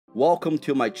Welcome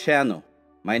to my channel.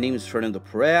 My name is Fernando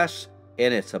Perez,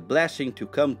 and it's a blessing to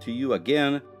come to you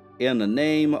again in the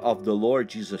name of the Lord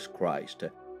Jesus Christ.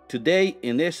 Today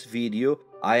in this video,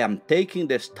 I am taking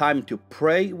this time to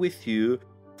pray with you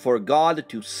for God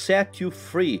to set you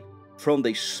free from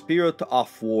the spirit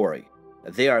of worry.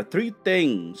 There are three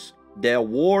things that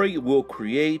worry will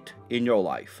create in your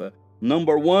life.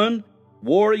 Number one,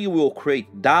 worry will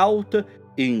create doubt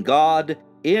in God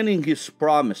and in His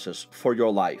promises for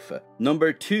your life.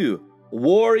 Number two,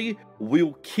 worry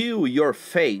will kill your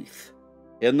faith.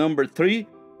 And number three,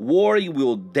 worry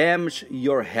will damage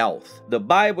your health. The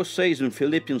Bible says in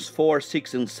Philippians 4,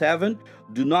 6, and 7,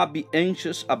 do not be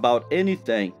anxious about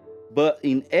anything, but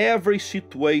in every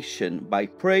situation, by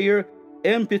prayer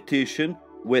and petition,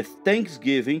 with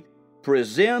thanksgiving,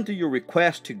 present your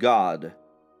request to God,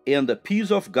 and the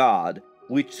peace of God,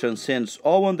 which transcends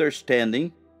all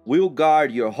understanding, will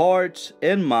guard your hearts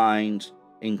and minds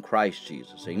in Christ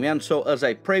Jesus. Amen. So as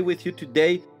I pray with you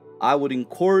today, I would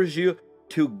encourage you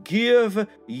to give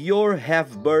your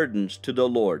heavy burdens to the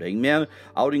Lord. Amen.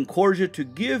 I would encourage you to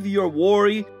give your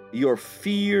worry, your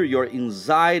fear, your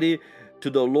anxiety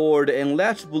to the Lord, and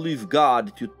let's believe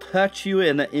God to touch you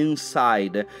in the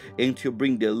inside and to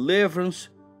bring deliverance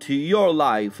to your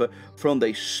life from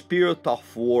the spirit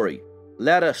of worry.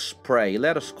 Let us pray.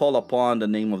 Let us call upon the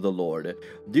name of the Lord.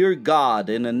 Dear God,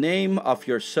 in the name of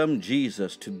your Son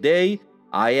Jesus, today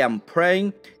I am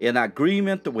praying in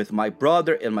agreement with my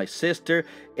brother and my sister,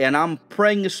 and I'm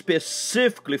praying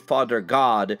specifically, Father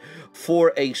God,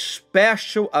 for a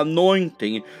special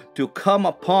anointing to come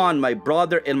upon my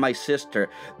brother and my sister,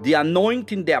 the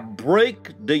anointing that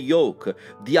break the yoke,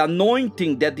 the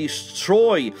anointing that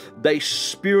destroy the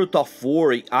spirit of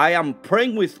worry. I am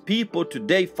praying with people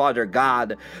today, Father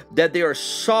God, that they are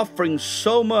suffering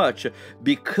so much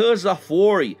because of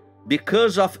worry,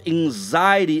 because of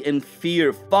anxiety and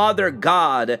fear. Father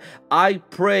God, I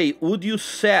pray, would you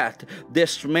set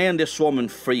this man, this woman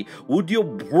free? Would you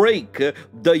break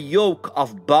the yoke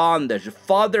of bondage?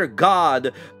 Father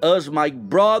God, as my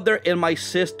brother and my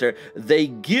sister, they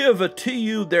give to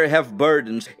you their heavy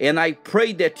burdens, and I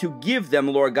pray that you give them,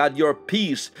 Lord God, your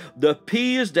peace, the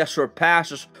peace that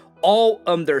surpasses all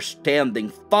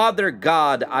understanding. Father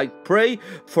God, I pray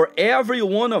for every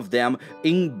one of them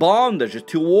in bondage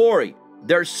to worry.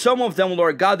 There's some of them,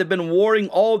 Lord God, they've been worrying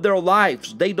all their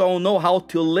lives. They don't know how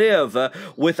to live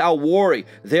without worry.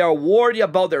 They are worried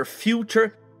about their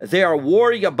future. They are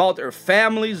worried about their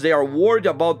families. They are worried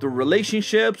about their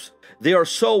relationships. They are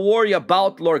so worried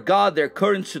about, Lord God, their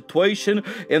current situation,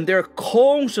 and they're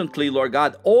constantly, Lord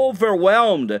God,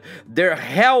 overwhelmed. Their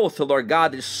health, Lord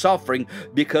God, is suffering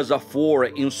because of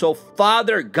worry. And so,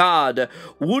 Father God,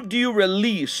 would you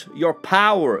release your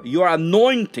power, your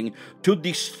anointing to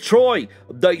destroy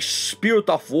the spirit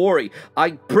of worry?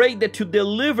 I pray that you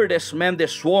deliver this man,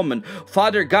 this woman,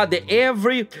 Father God, that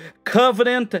every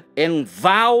covenant and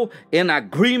vow and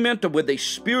agreement with the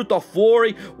spirit of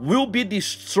worry will be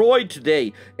destroyed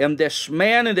today, and this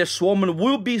man and this woman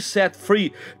will be set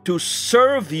free to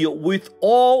serve you with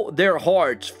all their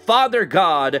hearts. Father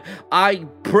God, I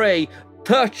pray,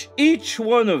 touch each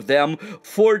one of them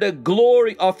for the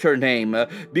glory of your name,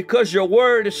 because your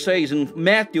word says in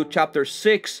Matthew chapter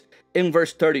 6 in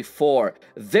verse 34,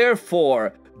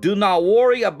 therefore do not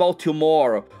worry about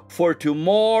tomorrow, for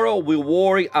tomorrow will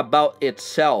worry about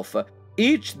itself.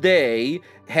 Each day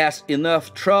has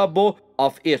enough trouble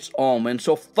of its own. And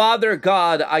so, Father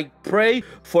God, I pray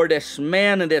for this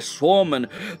man and this woman,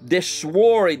 this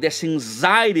worry, this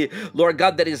anxiety, Lord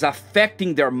God, that is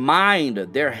affecting their mind,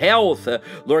 their health,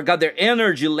 Lord God, their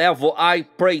energy level. I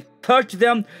pray, touch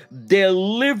them,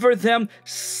 deliver them,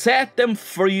 set them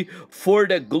free for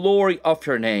the glory of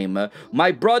your name.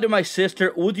 My brother, my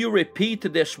sister, would you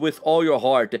repeat this with all your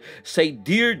heart? Say,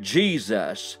 dear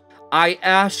Jesus, I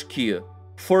ask you,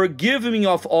 forgive me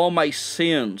of all my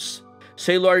sins.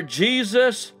 Say, Lord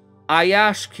Jesus, I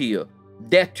ask you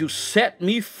that you set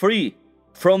me free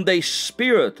from the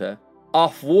spirit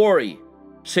of worry.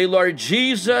 Say, Lord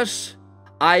Jesus,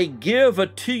 I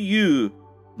give to you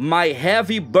my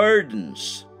heavy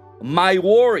burdens, my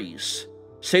worries.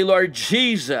 Say, Lord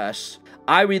Jesus,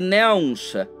 I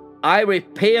renounce, I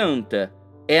repent,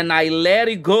 and I let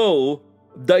it go,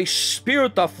 the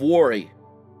spirit of worry.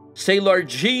 Say, Lord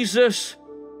Jesus,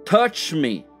 touch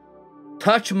me.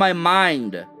 Touch my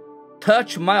mind,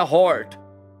 touch my heart,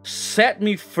 set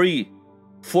me free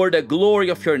for the glory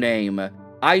of your name.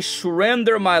 I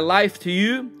surrender my life to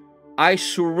you. I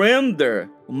surrender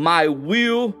my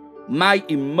will, my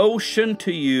emotion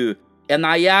to you. And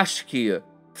I ask you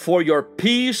for your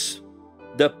peace,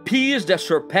 the peace that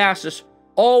surpasses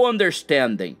all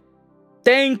understanding.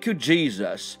 Thank you,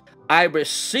 Jesus. I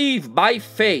receive by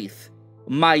faith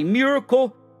my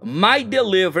miracle, my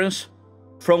deliverance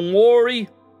from worry,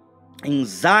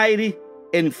 anxiety,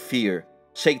 and fear.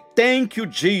 Say, thank you,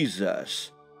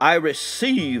 Jesus. I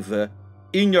receive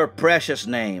in your precious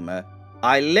name.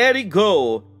 I let it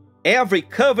go, every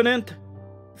covenant,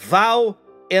 vow,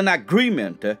 and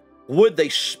agreement with the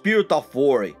spirit of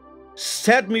worry.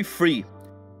 Set me free.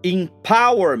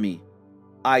 Empower me.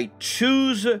 I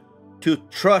choose to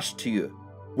trust you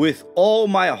with all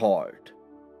my heart.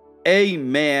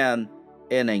 Amen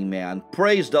and amen.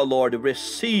 Praise the Lord.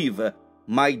 Receive,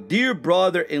 my dear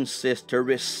brother and sister,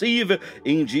 receive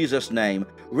in Jesus' name.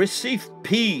 Receive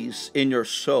peace in your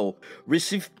soul.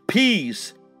 Receive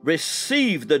peace.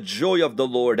 Receive the joy of the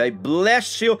Lord. I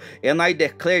bless you and I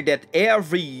declare that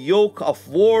every yoke of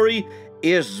worry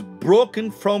is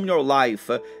broken from your life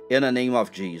in the name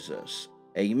of Jesus.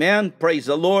 Amen. Praise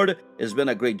the Lord. It's been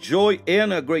a great joy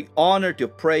and a great honor to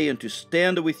pray and to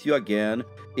stand with you again.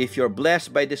 If you're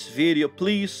blessed by this video,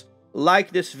 please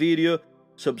like this video,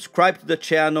 subscribe to the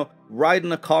channel, write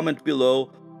in a comment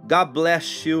below. God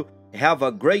bless you. Have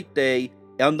a great day.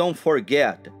 And don't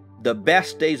forget, the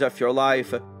best days of your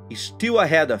life is still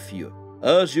ahead of you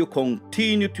as you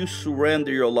continue to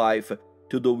surrender your life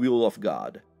to the will of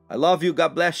God. I love you.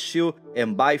 God bless you.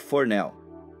 And bye for now.